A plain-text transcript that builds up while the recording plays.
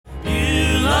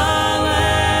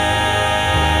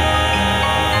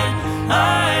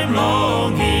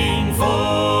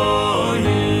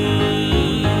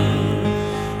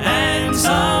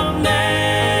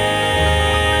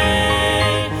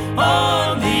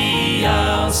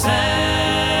shall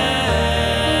stand.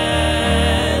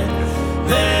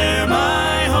 There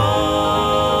my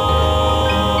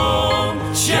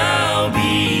home shall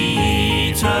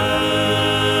be eternal.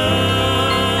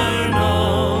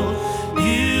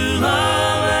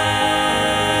 Beulah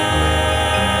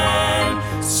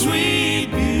land, sweet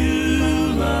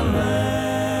Beulah land.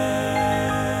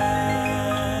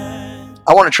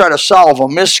 I want to try to solve a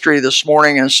mystery this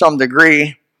morning in some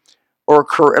degree, or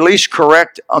at least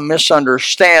correct a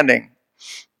misunderstanding.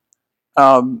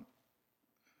 Solve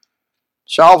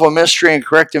a mystery and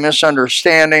correct a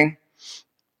misunderstanding.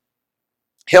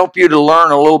 Help you to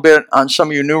learn a little bit on some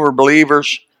of you newer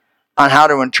believers on how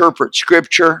to interpret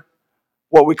Scripture,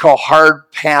 what we call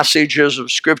hard passages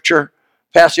of Scripture.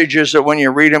 Passages that when you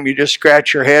read them, you just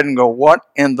scratch your head and go, what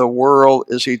in the world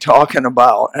is he talking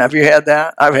about? Have you had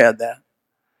that? I've had that.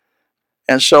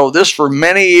 And so this, for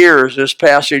many years, this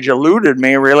passage eluded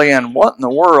me really on what in the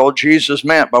world Jesus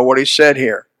meant by what he said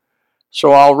here.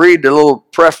 So I'll read the little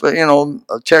a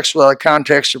text without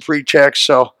context, a free text.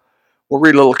 So we'll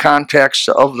read a little context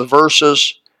of the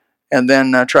verses and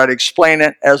then try to explain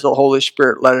it as the Holy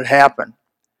Spirit let it happen.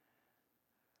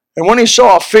 And when he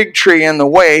saw a fig tree in the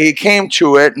way, he came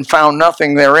to it and found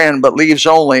nothing therein but leaves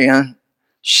only, and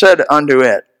said unto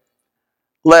it,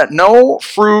 let no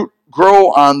fruit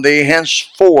grow on thee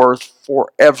henceforth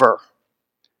forever.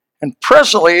 And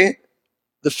presently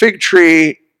the fig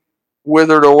tree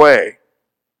withered away.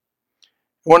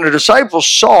 When the disciples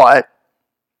saw it,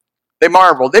 they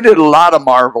marveled. They did a lot of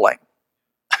marveling.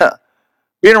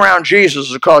 Being around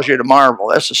Jesus will cause you to marvel.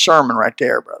 That's a sermon right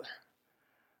there, brother.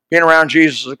 Being around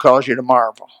Jesus will cause you to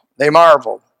marvel. They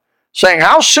marveled, saying,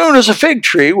 how soon is a fig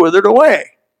tree withered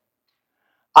away?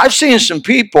 I've seen some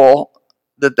people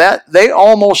that they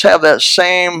almost have that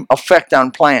same effect on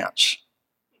plants.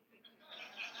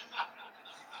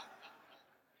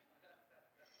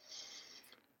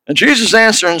 And Jesus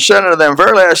answered and said unto them,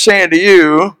 verily I say unto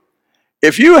you,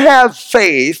 if you have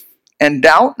faith and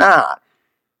doubt not,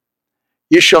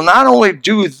 you shall not only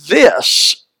do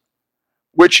this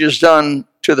which is done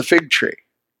to the fig tree,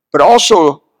 but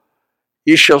also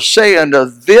ye shall say unto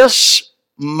this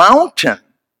mountain,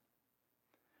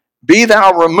 be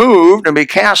thou removed and be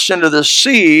cast into the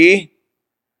sea,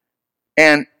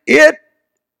 and it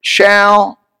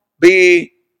shall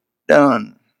be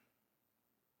done.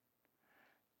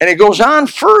 And he goes on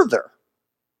further.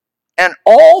 And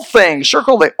all things,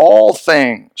 circle the all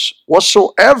things,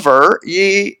 whatsoever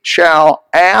ye shall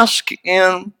ask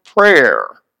in prayer,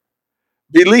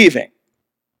 believing.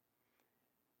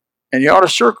 And you ought to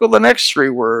circle the next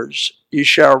three words, ye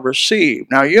shall receive.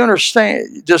 Now you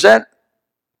understand,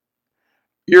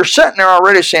 you're sitting there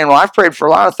already saying, well, I've prayed for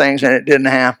a lot of things and it didn't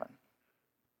happen.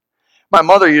 My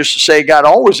mother used to say, God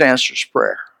always answers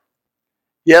prayer.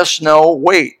 Yes, no,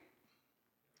 wait.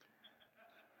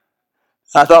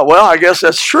 I thought, well, I guess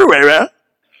that's true, amen?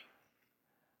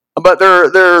 But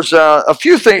there's a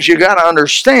few things you got to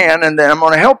understand, and then I'm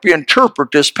going to help you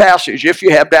interpret this passage. If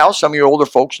you have doubts, some of you older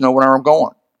folks know where I'm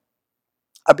going.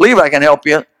 I believe I can help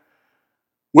you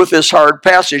with this hard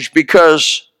passage,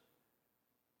 because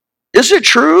is it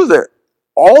true that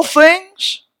all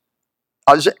things,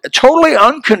 is it totally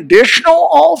unconditional,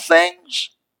 all things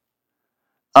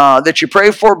that you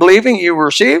pray for, believing you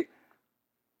receive?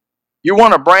 You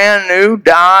want a brand new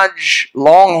Dodge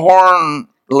Longhorn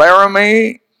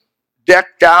Laramie,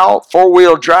 decked out,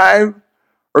 4-wheel drive?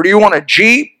 Or do you want a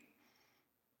Jeep,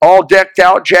 all decked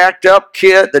out, jacked up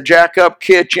kit, the jack up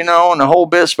kit, and the whole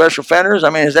bit of special fenders?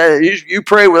 I mean, is that you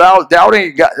pray without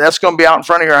doubting that's going to be out in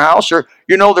front of your house? Or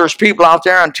there's people out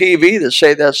there on TV that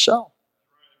say that's so.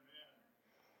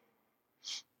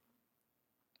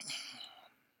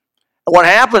 And what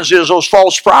happens is those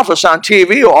false prophets on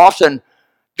TV will often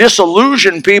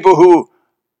disillusion people who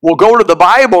will go to the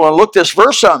Bible and look this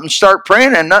verse up and start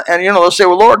praying, and they'll say,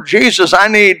 well, Lord Jesus, I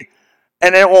need,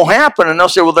 and it won't happen. And they'll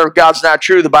say, well, God's not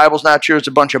true, the Bible's not true, it's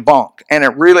a bunch of bunk. And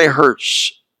it really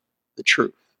hurts the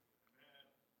truth.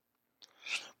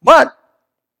 But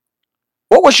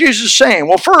what was Jesus saying?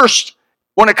 Well, first,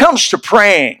 when it comes to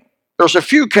praying, there's a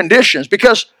few conditions,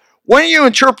 because when you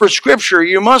interpret Scripture,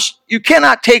 you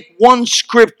cannot take one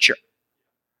Scripture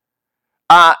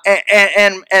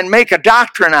and make a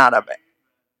doctrine out of it.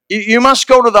 You must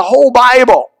go to the whole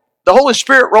Bible. The Holy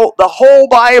Spirit wrote the whole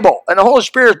Bible. And the Holy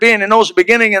Spirit, being He knows the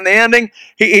beginning and the ending,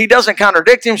 He doesn't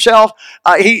contradict Himself.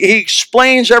 He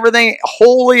explains everything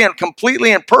wholly and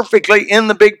completely and perfectly in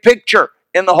the big picture,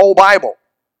 in the whole Bible.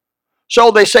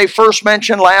 So they say first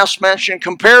mention, last mention,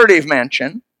 comparative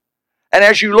mention. And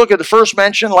as you look at the first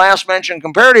mention, last mention,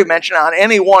 comparative mention on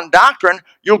any one doctrine,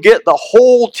 you'll get the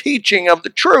whole teaching of the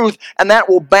truth, and that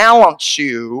will balance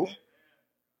you,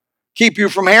 keep you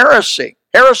from heresy.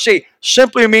 Heresy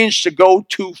simply means to go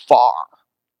too far.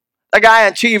 The guy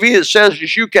on TV that says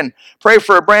that you can pray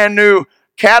for a brand new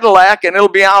Cadillac and it'll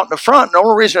be out in the front. The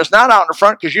only reason it's not out in the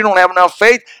front because you don't have enough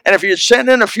faith. And if you send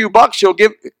in a few bucks, he'll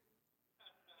give.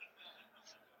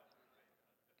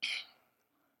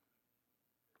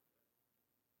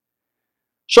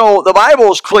 So the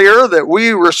Bible is clear that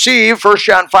we receive 1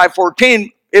 John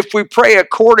 5:14 if we pray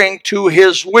according to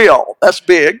his will. That's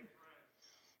big.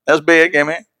 That's big,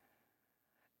 amen.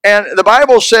 And the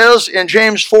Bible says in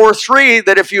James 4:3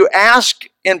 that if you ask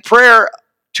in prayer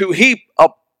to heap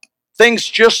up things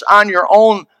just on your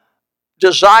own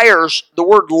desires, the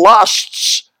word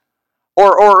lusts,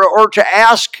 or to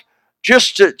ask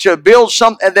just to build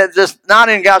something that's not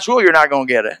in God's will, you're not going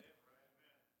to get it.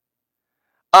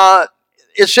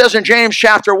 It says in James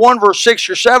chapter 1, verse 6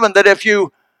 or 7, that if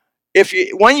you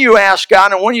when you ask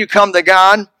God and when you come to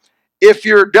God, if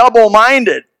you're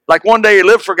double-minded, like one day you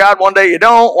live for God, one day you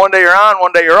don't, one day you're on,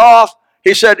 one day you're off,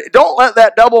 he said, don't let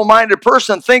that double-minded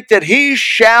person think that he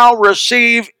shall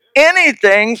receive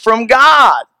anything from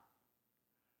God.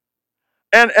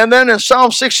 And then in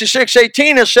Psalm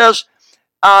 66:18 it says,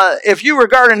 if you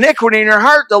regard iniquity in your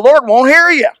heart, the Lord won't hear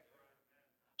you.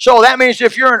 So that means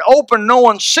if you're in open,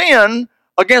 knowing sin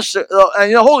against and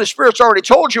the Holy Spirit's already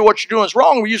told you what you're doing is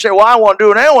wrong, you say, well, I want to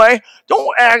do it anyway,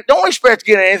 don't expect to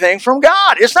get anything from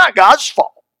God. It's not God's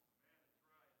fault.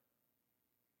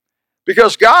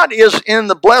 Because God is in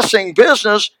the blessing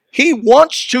business. He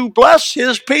wants to bless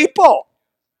his people.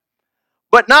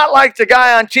 But not like the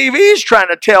guy on TV is trying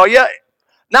to tell you,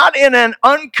 not in an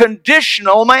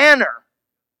unconditional manner.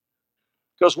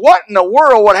 Because what in the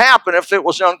world would happen if it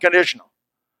was unconditional?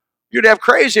 You'd have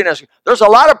craziness. There's a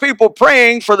lot of people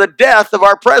praying for the death of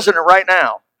our president right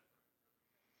now.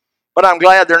 But I'm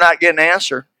glad they're not getting an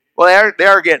answer. Well, they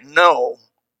are getting no.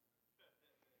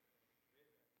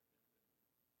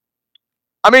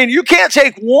 I mean, you can't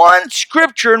take one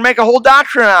scripture and make a whole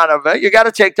doctrine out of it. You got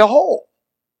to take the whole.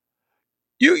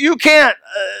 You can't.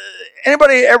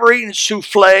 Anybody ever eaten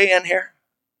souffle in here?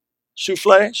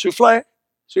 Souffle?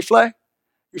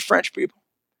 You French people.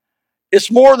 It's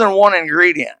more than one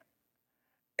ingredient.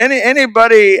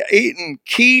 Anybody eaten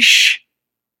quiche?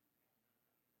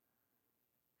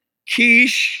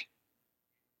 Quiche.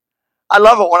 I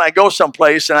love it when I go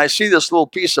someplace and I see this little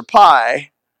piece of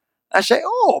pie. I say,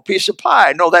 oh, a piece of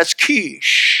pie. No, that's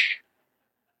quiche.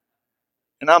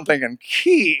 And I'm thinking,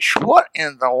 quiche? What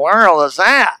in the world is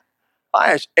that?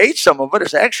 I ate some of it.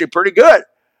 It's actually pretty good.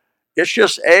 It's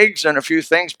just eggs and a few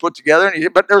things put together.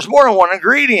 But there's more than one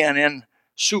ingredient in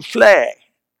souffle. I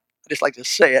just like to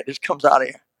say it. It just comes out of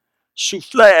here.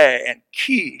 Souffle and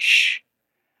quiche.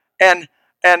 And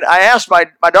I asked my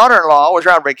daughter-in-law, was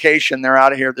on vacation. They're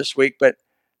out of here this week. But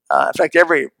in fact,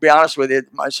 be honest with you,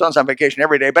 my son's on vacation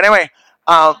every day. But anyway,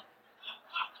 I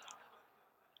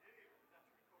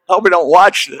hope he don't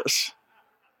watch this.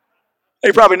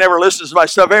 He probably never listens to my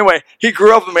stuff. Anyway, he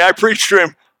grew up with me. I preached to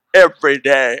him every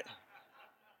day.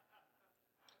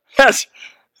 Yes.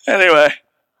 Anyway,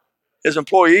 his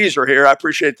employees are here. I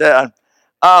appreciate that.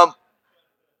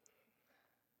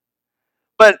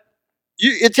 But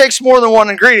it takes more than one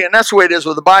ingredient. That's the way it is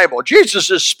with the Bible.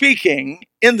 Jesus is speaking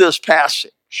in this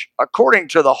passage, according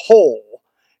to the whole.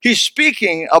 He's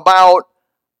speaking about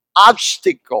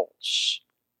obstacles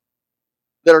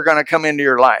that are going to come into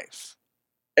your life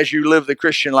as you live the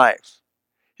Christian life.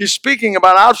 He's speaking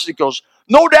about obstacles.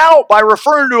 No doubt, by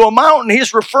referring to a mountain,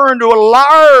 he's referring to a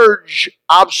large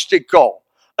obstacle,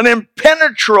 an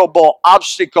impenetrable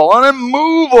obstacle, an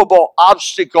immovable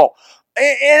obstacle.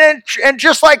 And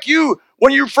just like you,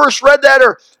 when you first read that,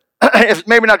 or if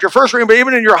maybe not your first reading, but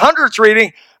even in your 100th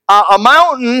reading, a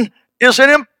mountain is an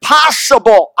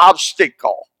impossible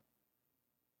obstacle.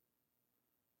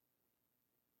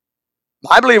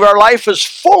 I believe our life is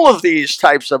full of these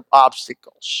types of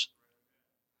obstacles.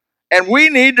 And we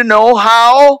need to know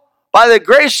how, by the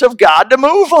grace of God, to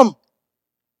move them.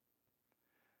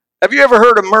 Have you ever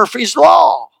heard of Murphy's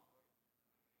Law?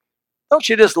 Don't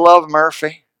you just love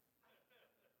Murphy?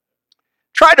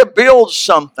 Try to build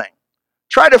something.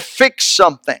 Try to fix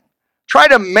something. Try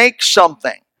to make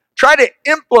something. Try to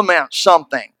implement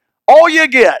something. All you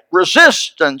get,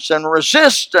 resistance and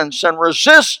resistance and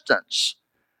resistance.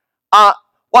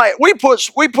 Why we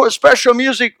put special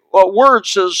music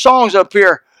words to songs up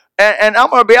here, and I'm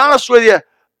going to be honest with you,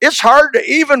 it's hard to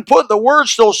even put the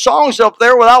words to those songs up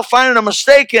there without finding a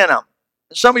mistake in them.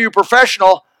 Some of you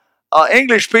professional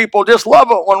English people just love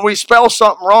it when we spell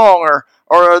something wrong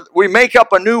or we make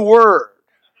up a new word.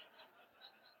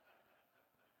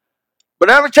 But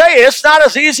let me tell you, it's not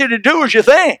as easy to do as you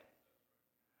think.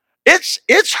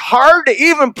 It's hard to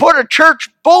even put a church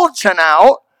bulletin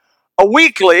out a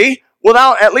weekly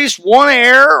without at least one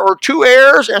error or two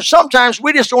errors, and sometimes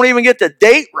we just don't even get the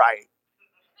date right.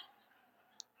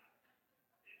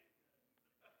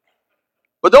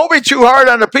 But don't be too hard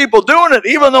on the people doing it,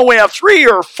 even though we have 3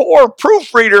 or 4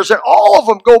 proofreaders and all of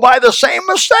them go by the same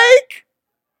mistake.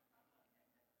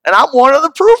 And I'm one of the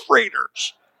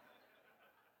proofreaders.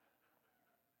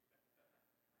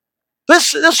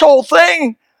 This whole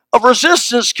thing of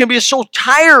resistance can be so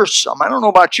tiresome. I don't know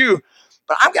about you,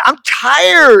 but I'm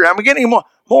tired. I'm getting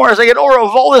more as I get older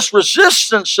of all this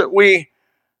resistance that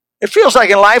it feels like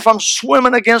in life I'm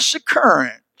swimming against the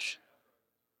current.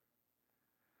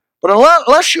 But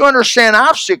unless you understand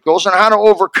obstacles and how to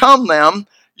overcome them,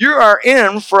 you are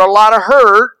in for a lot of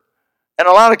hurt and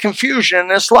a lot of confusion in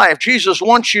this life. Jesus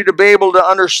wants you to be able to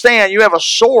understand you have a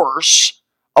source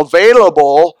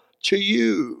available to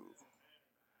you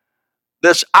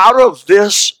that's out of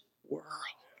this world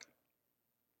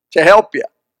to help you.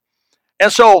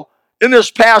 And so in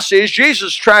this passage,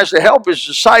 Jesus tries to help his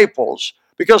disciples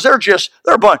because they're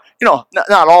a bunch,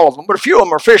 not all of them, but a few of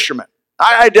them are fishermen.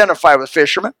 I identify with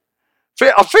fishermen.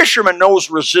 A fisherman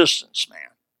knows resistance, man.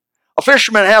 A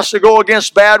fisherman has to go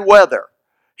against bad weather.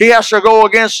 He has to go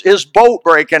against his boat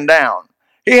breaking down.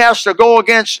 He has to go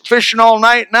against fishing all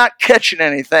night, not catching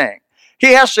anything.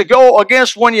 He has to go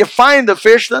against when you find the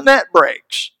fish, the net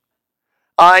breaks.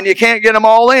 And you can't get them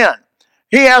all in.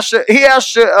 He has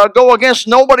to go against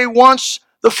nobody wants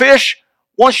the fish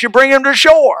once you bring him to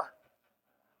shore.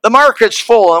 The market's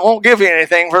full and won't give you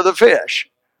anything for the fish.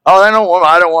 Oh, I don't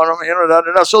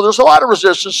want them. So there's a lot of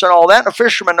resistance and all that. And the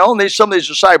fishermen know, and some of these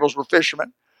disciples were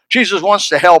fishermen. Jesus wants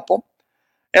to help them.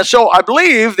 And so I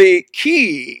believe the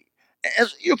key,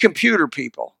 as you computer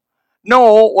people,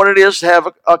 know what it is to have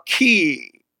a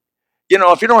key.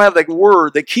 If you don't have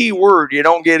the key word, you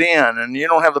don't get in. And you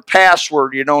don't have the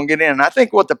password, you don't get in. And I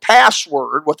think what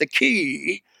the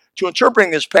key to interpreting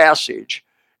this passage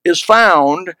is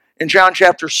found in John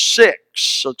chapter 6.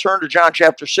 So turn to John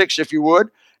chapter 6, if you would.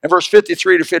 And verse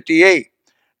 53 to 58.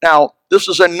 Now, this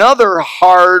is another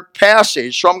hard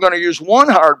passage, so I'm going to use one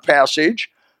hard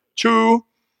passage to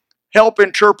help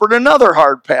interpret another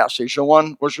hard passage, the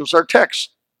one which was our text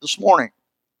this morning.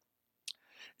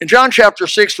 In John chapter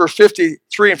 6, verse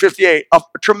 53 and 58, a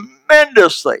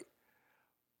tremendously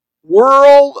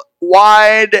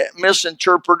worldwide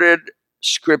misinterpreted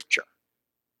scripture.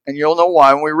 And you'll know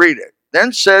why when we read it.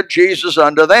 Then said Jesus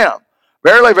unto them,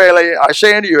 Verily, verily, I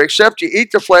say unto you, except ye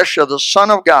eat the flesh of the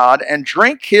Son of God and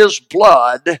drink his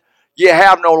blood, ye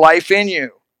have no life in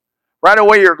you. Right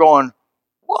away you're going,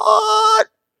 what?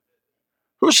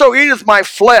 Whoso eateth my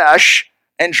flesh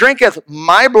and drinketh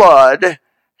my blood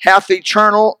hath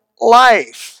eternal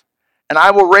life, and I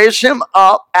will raise him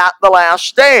up at the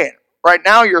last day. Right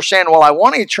now you're saying, well, I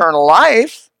want eternal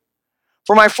life.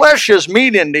 For my flesh is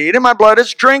meat indeed, and my blood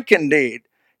is drink indeed.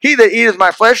 He that eateth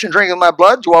my flesh and drinketh my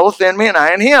blood dwelleth in me, and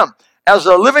I in him. As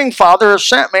the living Father has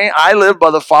sent me, I live by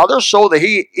the Father, so that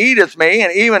he eateth me,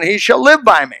 and even he shall live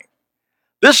by me.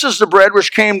 This is the bread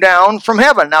which came down from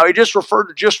heaven. Now, he just referred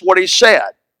to just what he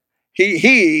said.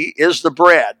 He is the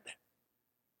bread,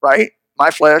 right? My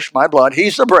flesh, my blood.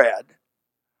 He's the bread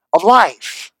of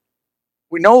life.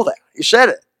 We know that. He said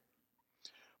it.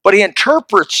 But he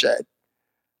interprets it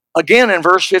again in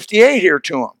verse 58 here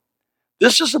to him.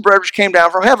 This is the bread which came down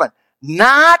from heaven.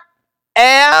 Not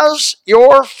as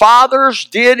your fathers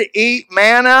did eat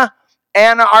manna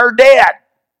and are dead.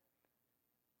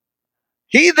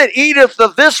 He that eateth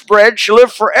of this bread shall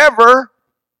live forever.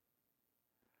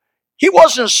 He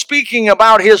wasn't speaking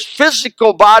about his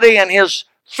physical body and his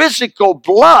physical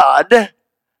blood.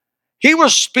 He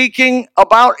was speaking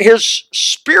about his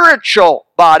spiritual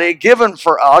body given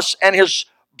for us and his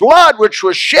blood which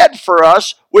was shed for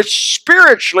us, which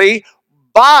spiritually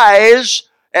buys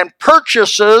and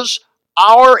purchases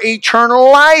our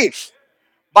eternal life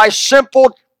by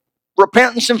simple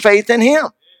repentance and faith in him.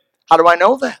 How do I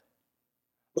know that?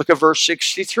 Look at verse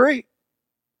 63.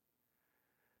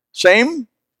 Same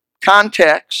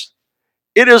context.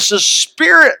 It is the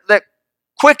spirit that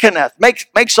quickeneth,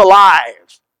 makes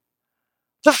alive.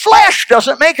 The flesh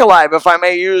doesn't make alive, if I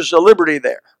may use a liberty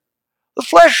there. The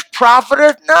flesh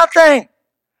profiteth nothing.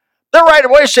 They're right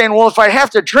away saying, well, if I have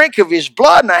to drink of his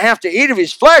blood and I have to eat of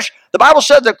his flesh, the Bible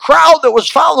said the crowd that was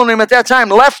following him at that time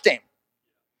left him.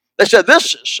 They said,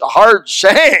 this is a hard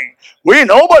saying. We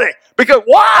nobody. Because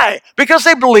why? Because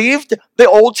they believed the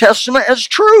Old Testament as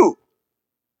true.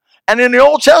 And in the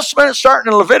Old Testament,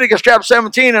 starting in Leviticus chapter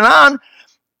 17 and on,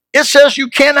 it says you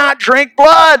cannot drink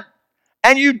blood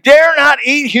and you dare not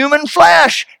eat human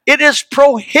flesh. It is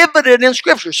prohibited in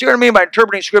Scripture. See what I mean by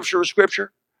interpreting Scripture with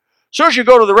Scripture? As soon as you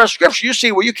go to the rest of Scripture, you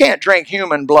see, well, you can't drink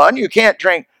human blood. You can't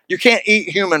eat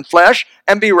human flesh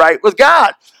and be right with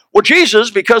God. Well, Jesus,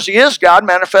 because he is God,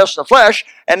 manifest in the flesh,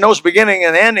 and knows beginning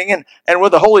and ending, and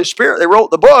with the Holy Spirit, they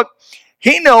wrote the book.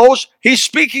 He knows he's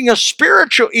speaking a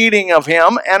spiritual eating of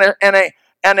him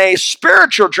and a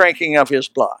spiritual drinking of his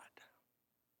blood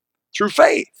through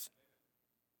faith.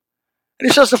 And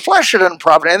he says the flesh doesn't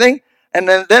profit anything. And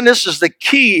then this is the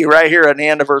key right here at the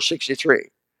end of verse 63.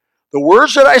 The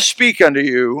words that I speak unto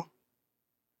you,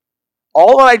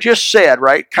 all that I just said,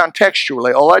 right,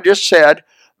 contextually, all I just said,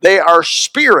 they are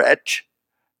spirit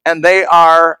and they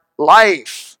are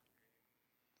life.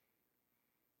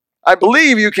 I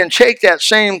believe you can take that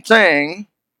same thing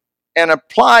and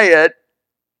apply it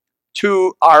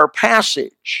to our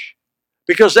passage,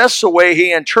 because that's the way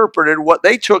he interpreted what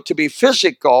they took to be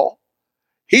physical.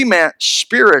 He meant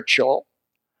spiritual,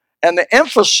 and the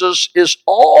emphasis is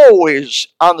always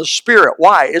on the spirit.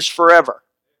 Why? It's forever.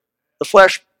 The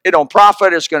flesh, it don't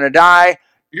profit, it's going to die.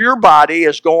 Your body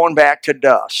is going back to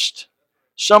dust.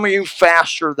 Some of you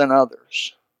faster than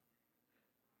others.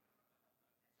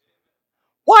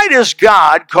 Why does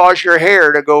God cause your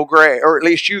hair to go gray? Or at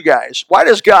least you guys. Why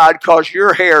does God cause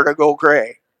your hair to go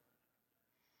gray?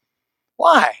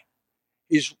 Why?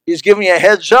 He's giving you a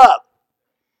heads up.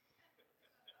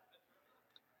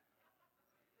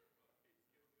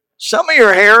 Some of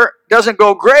your hair doesn't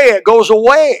go gray, it goes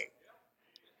away.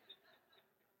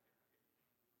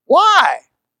 Why?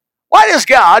 Why does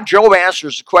God, Job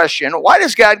answers the question, why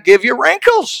does God give you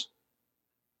wrinkles?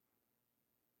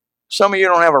 Some of you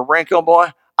don't have a wrinkle,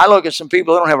 boy. I look at some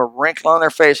people that don't have a wrinkle on their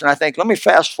face, and I think, let me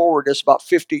fast forward this about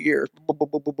 50 years. You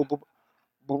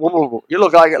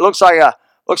look like it looks like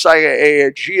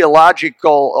a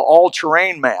geological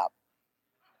all-terrain map.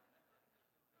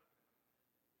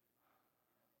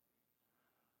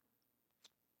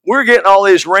 We're getting all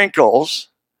these wrinkles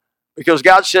because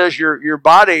God says your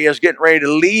body is getting ready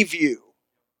to leave you.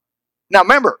 Now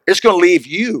remember, it's going to leave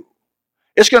you.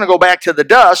 It's going to go back to the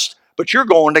dust, but you're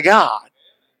going to God.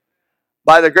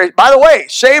 By the way,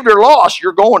 saved or lost,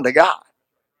 you're going to God.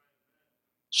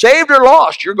 Saved or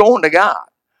lost, you're going to God.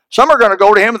 Some are going to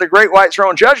go to him at the great white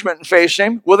throne judgment and face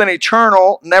him with an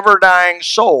eternal, never-dying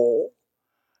soul.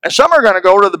 And some are going to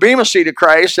go to the bema seat of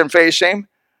Christ and face him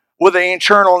with an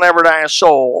eternal, never-dying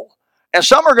soul. And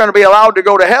some are going to be allowed to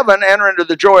go to heaven, enter into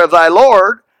the joy of thy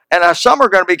Lord. And some are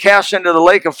going to be cast into the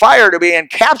lake of fire to be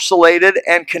encapsulated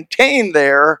and contained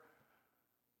there,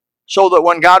 so that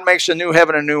when God makes a new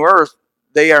heaven and new earth,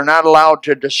 they are not allowed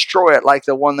to destroy it like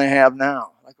the one they have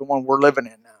now, like the one we're living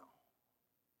in now.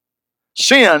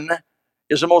 Sin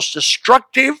is the most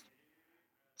destructive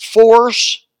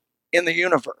force in the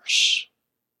universe.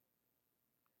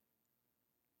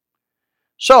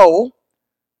 So,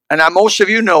 and most of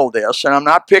you know this, and I'm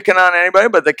not picking on anybody,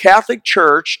 but the Catholic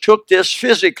Church took this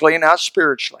physically, not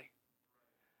spiritually.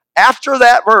 After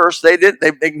that verse, they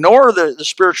ignore the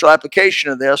spiritual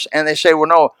application of this, and they say, well,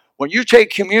 no, when you take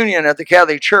communion at the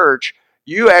Catholic Church,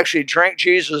 you actually drink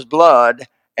Jesus' blood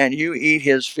and you eat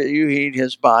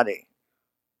his body.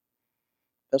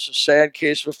 That's a sad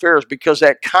case of affairs, because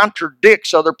that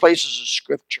contradicts other places of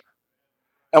Scripture.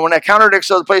 And when that contradicts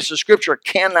other places of Scripture, it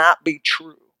cannot be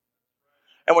true.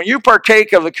 And when you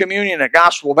partake of the communion at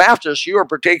Gospel Baptist, you are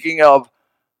partaking of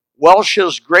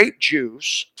Welch's grape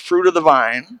juice, fruit of the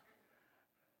vine.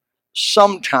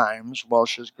 Sometimes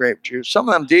Welch's grape juice. Some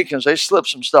of them deacons, they slip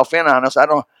some stuff in on us.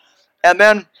 And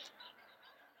then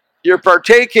you're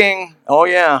partaking,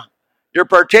 you're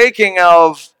partaking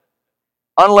of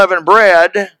unleavened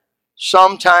bread,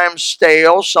 sometimes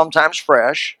stale, sometimes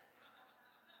fresh.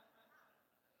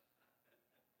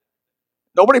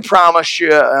 Nobody promised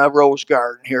you a rose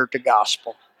garden here at the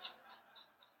gospel.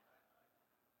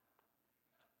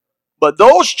 But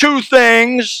those two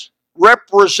things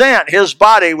represent his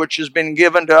body, which has been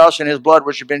given to us, and his blood,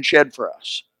 which has been shed for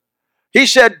us. He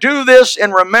said, do this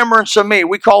in remembrance of me.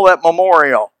 We call that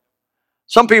memorial.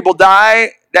 Some people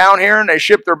die down here and they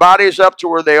ship their bodies up to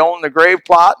where they own the grave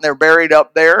plot and they're buried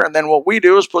up there. And then what we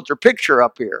do is put their picture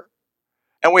up here.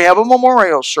 And we have a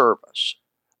memorial service.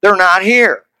 They're not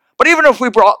here. But even if we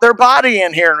brought their body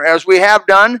in here, as we have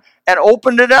done, and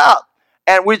opened it up,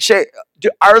 and we'd say,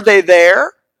 are they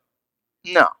there?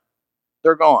 No,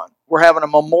 they're gone. We're having a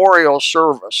memorial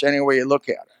service, any way you look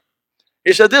at it.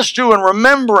 He said, this do in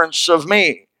remembrance of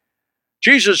me.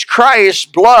 Jesus Christ's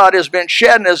blood has been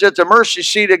shed and is at the mercy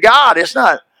seat of God.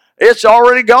 It's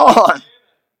already gone.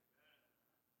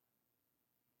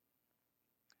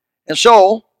 And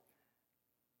so,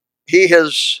 he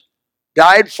has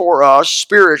died for us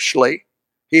spiritually.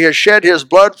 He has shed his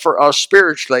blood for us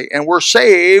spiritually, and we're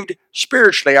saved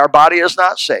spiritually. Our body is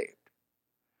not saved.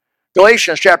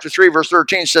 Galatians chapter 3, verse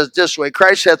 13 says this way,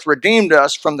 Christ hath redeemed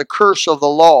us from the curse of the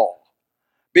law,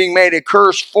 being made a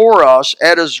curse for us,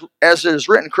 as it is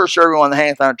written, curse everyone that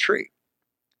hangeth on a tree.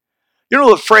 You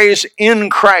know, the phrase in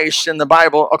Christ in the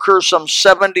Bible occurs some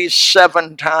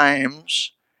 77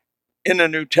 times in the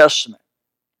New Testament.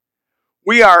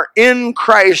 We are in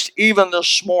Christ even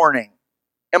this morning.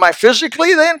 Am I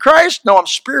physically in Christ? No, I'm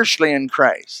spiritually in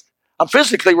Christ. I'm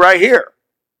physically right here,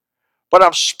 but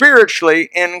I'm spiritually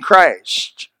in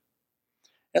Christ.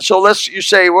 And so you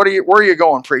say, where are you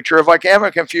going, preacher? If I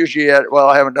haven't confused you yet, well,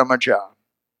 I haven't done my job.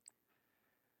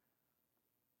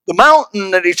 The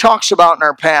mountain that he talks about in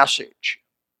our passage,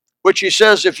 which he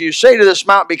says, if you say to this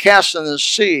mountain, be cast in the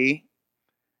sea,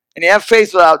 and you have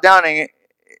faith without doubting,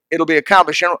 it'll be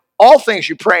accomplished. And all things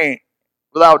you pray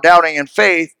without doubting in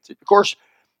faith, of course,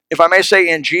 if I may say,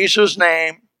 in Jesus'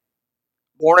 name,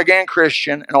 born again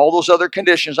Christian, and all those other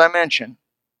conditions I mentioned,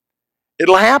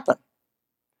 it'll happen.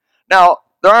 Now,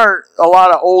 there are a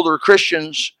lot of older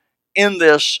Christians in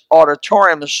this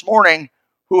auditorium this morning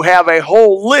who have a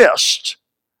whole list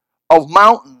of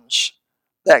mountains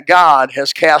that God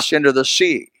has cast into the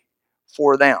sea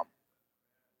for them.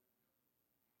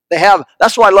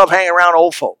 That's why I love hanging around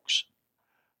old folks.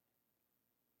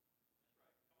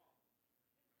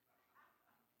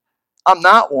 I'm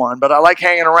not one, but I like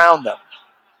hanging around them.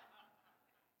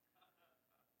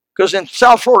 Because in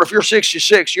South Florida, if you're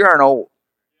 66, you're an old.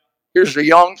 Here's the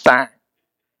young thing.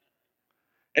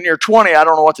 And you're 20, I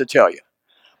don't know what to tell you.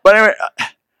 But anyway,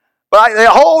 the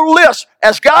whole list,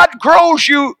 as God grows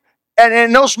you and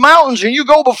in those mountains, and you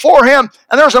go before him,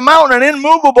 and there's a mountain, an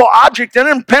immovable object, an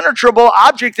impenetrable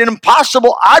object, an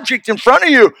impossible object in front of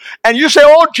you, and you say,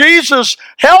 oh, Jesus,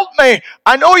 help me.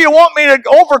 I know you want me to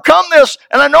overcome this,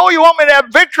 and I know you want me to have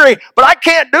victory, but I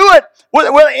can't do it.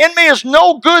 In me is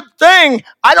no good thing.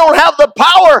 I don't have the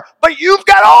power, but you've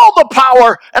got all the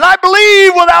power, and I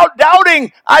believe without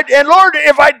doubting. And Lord,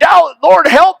 if I doubt, Lord,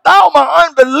 help thou my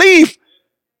unbelief.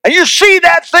 And you see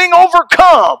that thing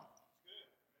overcome.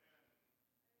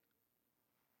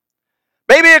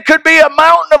 Maybe it could be a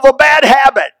mountain of a bad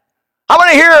habit. How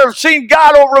many here have seen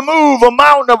God will remove a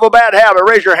mountain of a bad habit?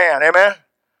 Raise your hand, amen.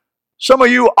 Some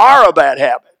of you are a bad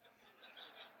habit.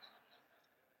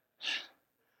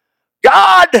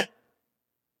 God,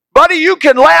 buddy, you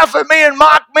can laugh at me and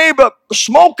mock me, but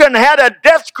smoking had a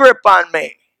death grip on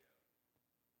me.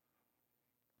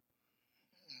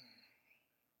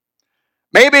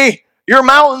 Maybe your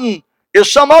mountain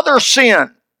is some other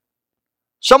sin.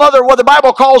 Some other, what the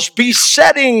Bible calls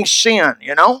besetting sin,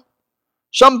 you know?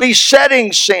 Some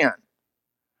besetting sin.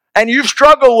 And you've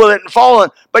struggled with it and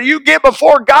fallen. But you get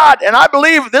before God, and I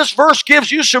believe this verse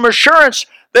gives you some assurance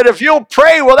that if you'll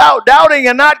pray without doubting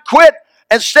and not quit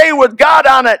and stay with God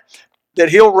on it, that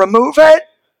he'll remove it.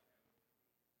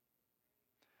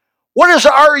 What is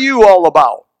RU all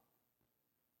about?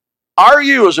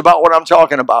 RU is about what I'm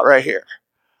talking about right here.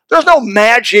 There's no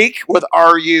magic with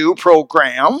RU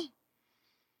program.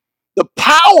 The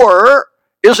power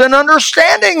is in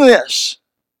understanding this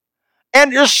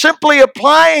and just simply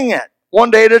applying it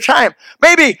one day at a time.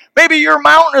 Maybe your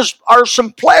mountain are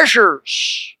some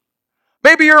pleasures.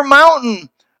 Maybe your mountain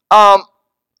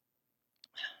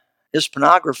is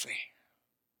pornography.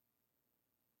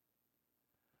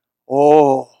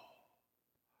 Oh,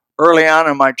 early on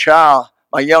in my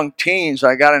young teens,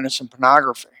 I got into some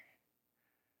pornography.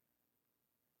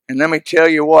 And let me tell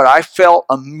you what, I felt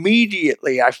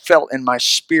in my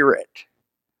spirit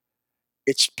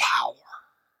its power.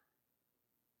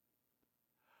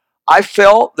 I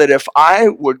felt that if I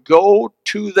would go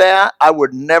to that, I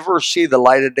would never see the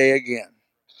light of day again.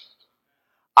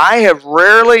 I have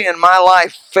rarely in my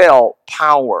life felt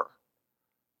power,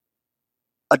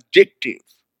 addictive,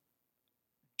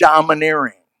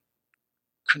 domineering,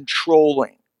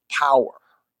 controlling power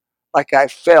like I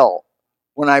felt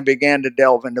when I began to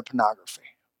delve into pornography.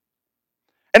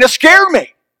 And it scared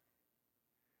me.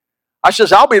 I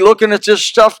says, I'll be looking at this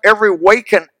stuff every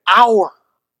waking hour.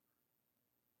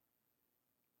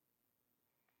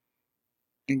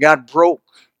 And God broke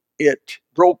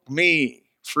me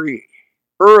free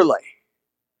early.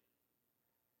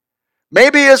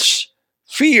 Maybe it's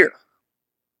fear.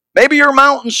 Maybe your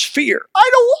mountain's fear.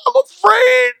 I'm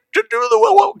afraid to do the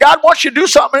will. God wants you to do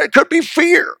something. It could be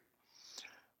fear.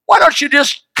 Why don't you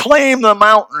just claim the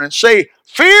mountain and say,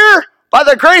 fear, by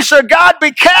the grace of God,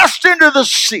 be cast into the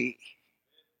sea.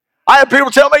 I have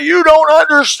people tell me, you don't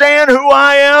understand who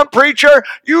I am, preacher.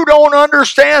 You don't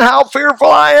understand how fearful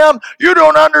I am. You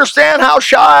don't understand how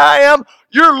shy I am.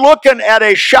 You're looking at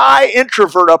a shy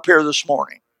introvert up here this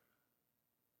morning.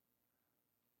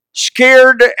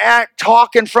 Scared to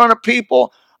talk in front of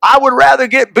people. I would rather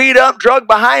get beat up, drugged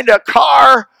behind a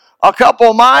car a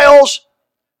couple miles,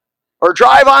 or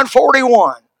drive on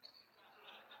 41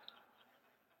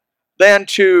 than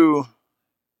to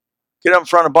get up in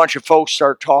front of a bunch of folks,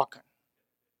 start talking.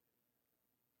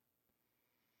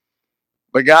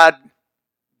 But God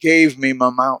gave me my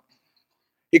mountain.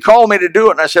 He called me to do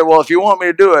it, and I said, well, if you want me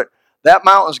to do it, that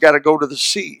mountain's got to go to the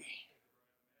sea.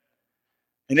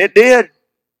 And it did.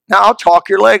 Now I'll talk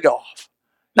your leg off.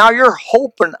 Now you're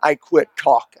hoping I quit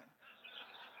talking.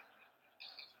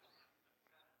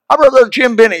 My brother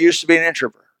Jim Bennett used to be an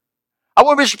introvert. I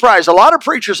wouldn't be surprised. A lot of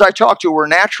preachers I talked to were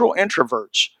natural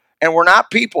introverts and were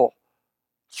not people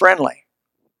friendly.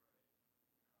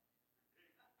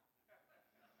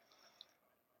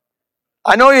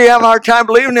 I know you have a hard time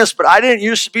believing this, but I didn't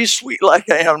used to be sweet like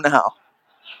I am now.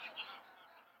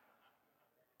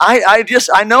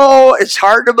 I know it's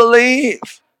hard to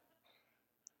believe.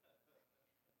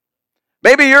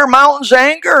 Maybe your mountain's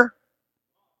anger.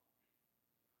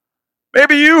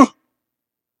 Maybe you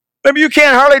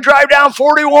can't hardly drive down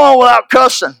 41 without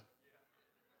cussing.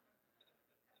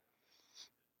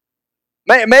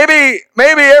 Maybe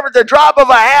at the drop of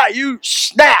a hat you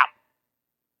snap.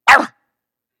 Arr!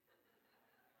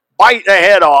 Bite the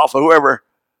head off of whoever.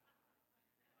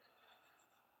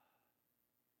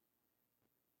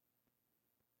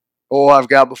 Oh, I've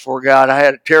got before God. I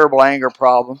had a terrible anger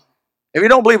problem. If you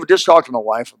don't believe it, just talk to my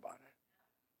wife about it.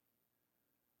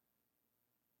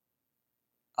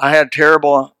 I had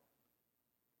terrible,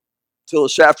 till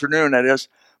this afternoon that is,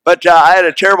 but I had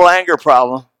a terrible anger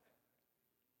problem.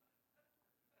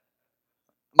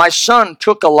 My son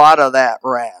took a lot of that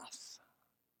wrath.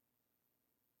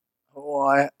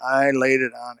 Oh, I laid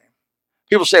it on him.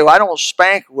 People say, well, I don't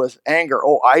spank with anger.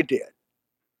 Oh, I did.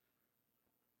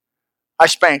 I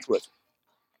spanked with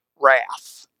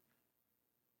wrath.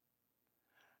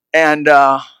 And,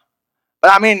 but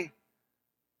I mean,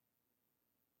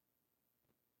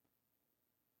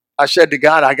 I said to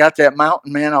God, I got that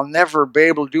mountain, man. I'll never be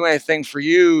able to do anything for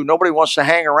you. Nobody wants to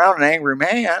hang around an angry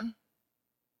man.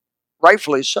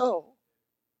 Rightfully so.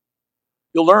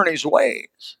 You'll learn his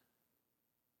ways.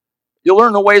 You'll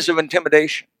learn the ways of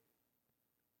intimidation.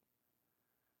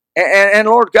 And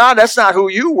Lord God, that's not who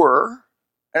you were.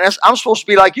 And I'm supposed to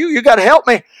be like you. You got to help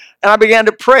me. And I began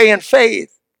to pray in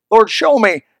faith. Lord, show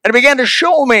me. And it began to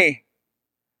show me.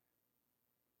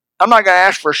 I'm not going to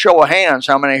ask for a show of hands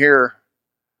how many here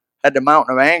had the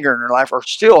mountain of anger in their life or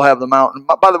still have the mountain.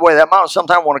 By the way, that mountain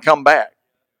sometime want to come back.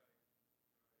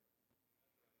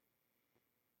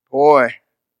 Boy,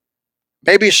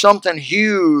 maybe something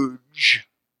huge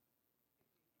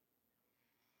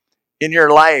in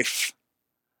your life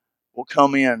will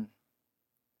come in.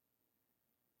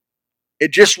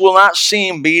 It just will not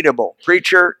seem beatable.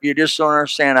 Preacher, you just don't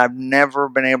understand. I've never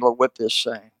been able to whip this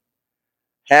thing.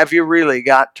 Have you really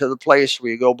got to the place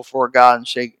where you go before God and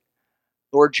say,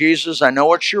 Lord Jesus, I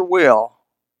know it's your will.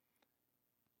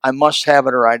 I must have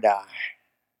it or I die.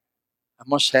 I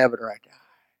must have it or I die.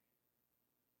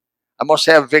 I must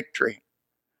have victory.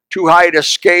 Too high to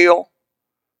scale,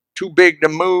 too big to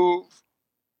move.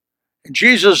 And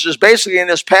Jesus is basically in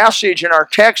this passage in our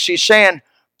text, he's saying,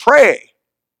 pray.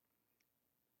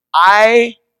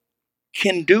 I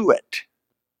can do it.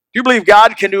 Do you believe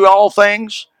God can do all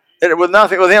things? That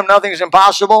with him, nothing's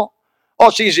impossible? Oh,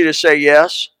 it's easy to say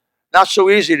yes. Not so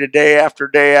easy to day after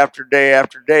day after day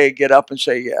after day get up and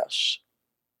say yes.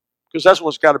 Because that's what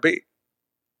it's got to be.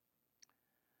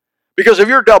 Because if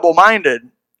you're double-minded,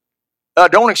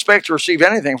 don't expect to receive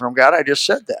anything from God. I just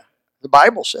said that. The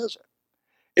Bible says it.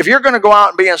 If you're going to go out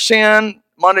and be in sin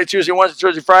Monday, Tuesday, Wednesday,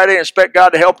 Thursday, Friday, and expect God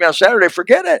to help you on Saturday,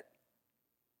 forget it.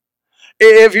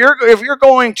 If you're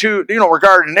going to,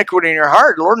 regard iniquity in your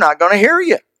heart, the Lord's not going to hear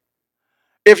you.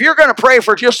 If you're going to pray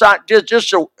for just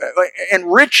to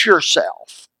enrich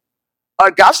yourself,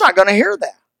 God's not going to hear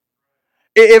that.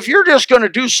 If you're just going to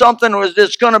do something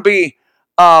that's going to be,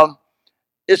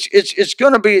 it's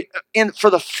going to be for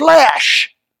the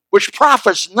flesh, which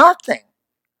profits nothing.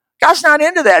 God's not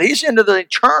into that. He's into the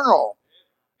eternal.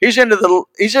 He's into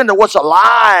what's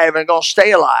alive and going to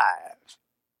stay alive.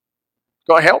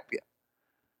 Going to help you.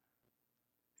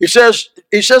 He says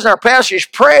in our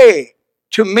passage, pray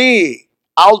to me,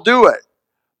 I'll do it.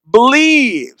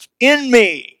 Believe in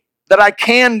me that I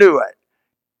can do it.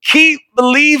 Keep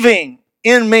believing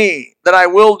in me that I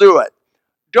will do it.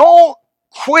 Don't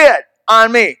quit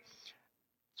on me.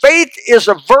 Faith is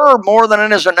a verb more than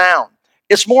it is a noun.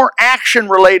 It's more action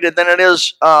related than it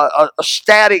is a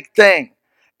static thing.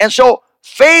 And so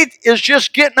faith is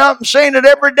just getting up and saying it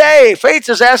every day. Faith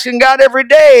is asking God every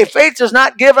day. Faith is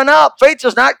not giving up. Faith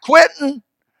is not quitting.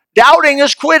 Doubting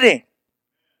is quitting.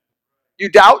 You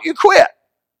doubt, you quit.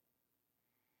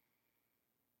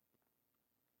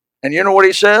 And you know what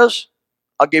he says?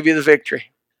 I'll give you the victory.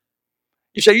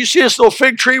 You say, you see this little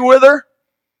fig tree wither?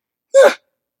 You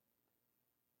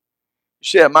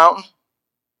see that mountain?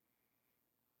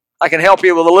 I can help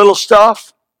you with the little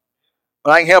stuff,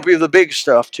 but I can help you with the big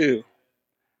stuff too.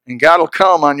 And God will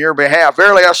come on your behalf.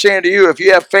 Verily I say unto you, if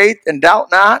you have faith and doubt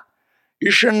not, you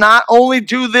should not only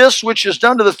do this which is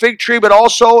done to the fig tree, but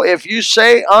also if you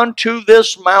say unto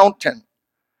this mountain,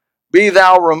 be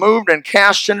thou removed and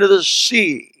cast into the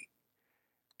sea,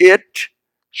 it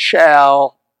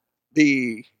shall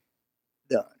be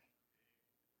done.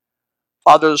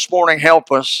 Father, this morning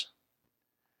help us.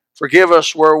 Forgive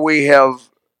us where we have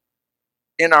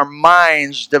in our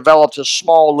minds developed a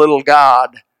small little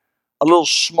God, a little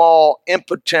small,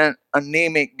 impotent,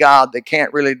 anemic God that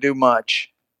can't really do much.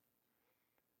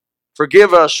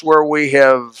 Forgive us where we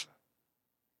have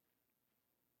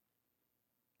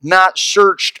not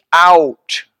searched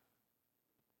out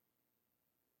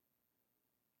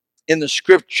in the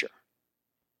Scripture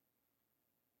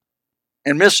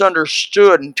and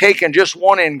misunderstood and taken just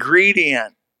one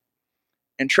ingredient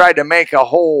and tried to make a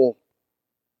whole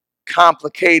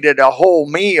complicated, a whole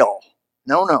meal.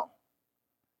 No.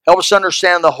 Help us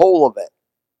understand the whole of it.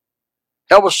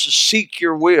 Help us to seek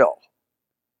your will.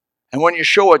 And when you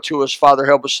show it to us, Father,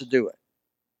 help us to do it.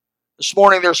 This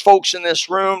morning, there's folks in this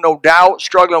room, no doubt,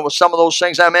 struggling with some of those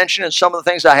things I mentioned and some of the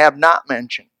things I have not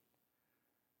mentioned.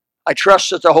 I trust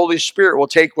that the Holy Spirit will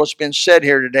take what's been said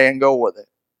here today and go with it.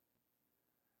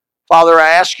 Father,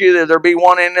 I ask you that there be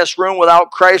one in this room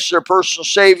without Christ, their personal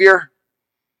Savior.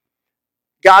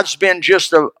 God's been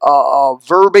just a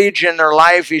verbiage in their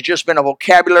life. He's just been a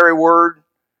vocabulary word.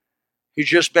 He's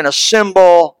just been a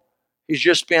symbol. He's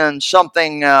just been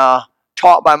something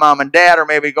taught by mom and dad, or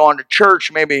maybe going to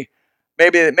church, maybe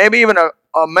even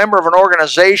a member of an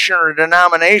organization or a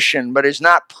denomination, but it's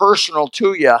not personal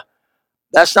to you.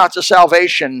 That's not the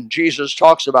salvation Jesus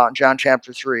talks about in John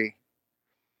chapter 3.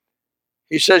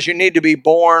 He says you need to be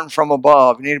born from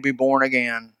above. You need to be born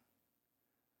again.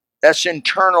 That's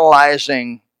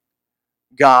internalizing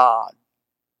God.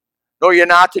 Know ye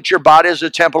not that your body is the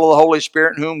temple of the Holy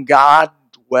Spirit in whom God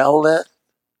dwelleth?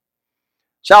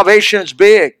 Salvation is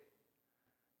big.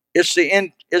 It's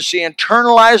the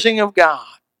internalizing of God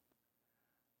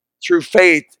through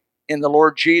faith in the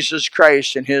Lord Jesus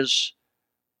Christ and His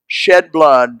shed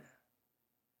blood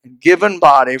and given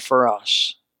body for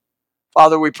us.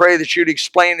 Father, we pray that you'd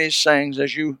explain these things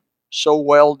as you so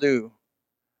well do.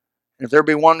 And if there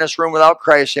be one in this room without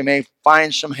Christ, they may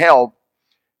find some help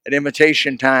at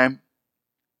invitation time.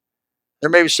 There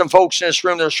may be some folks in this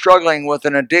room that are struggling with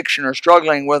an addiction or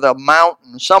struggling with a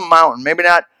mountain, some mountain, maybe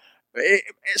not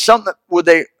something.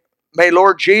 May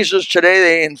Lord Jesus today,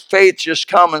 they in faith just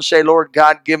come and say, Lord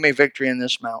God, give me victory in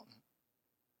this mountain.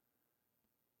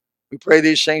 We pray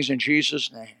these things in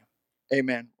Jesus' name.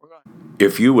 Amen.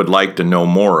 If you would like to know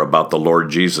more about the Lord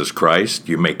Jesus Christ,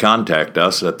 you may contact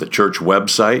us at the church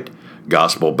website,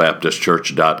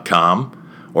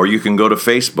 gospelbaptistchurch.com, or you can go to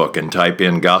Facebook and type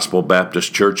in Gospel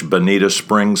Baptist Church, Bonita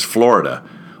Springs, Florida.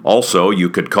 Also, you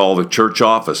could call the church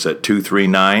office at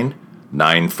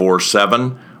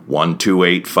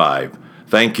 239-947-1285.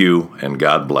 Thank you, and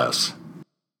God bless.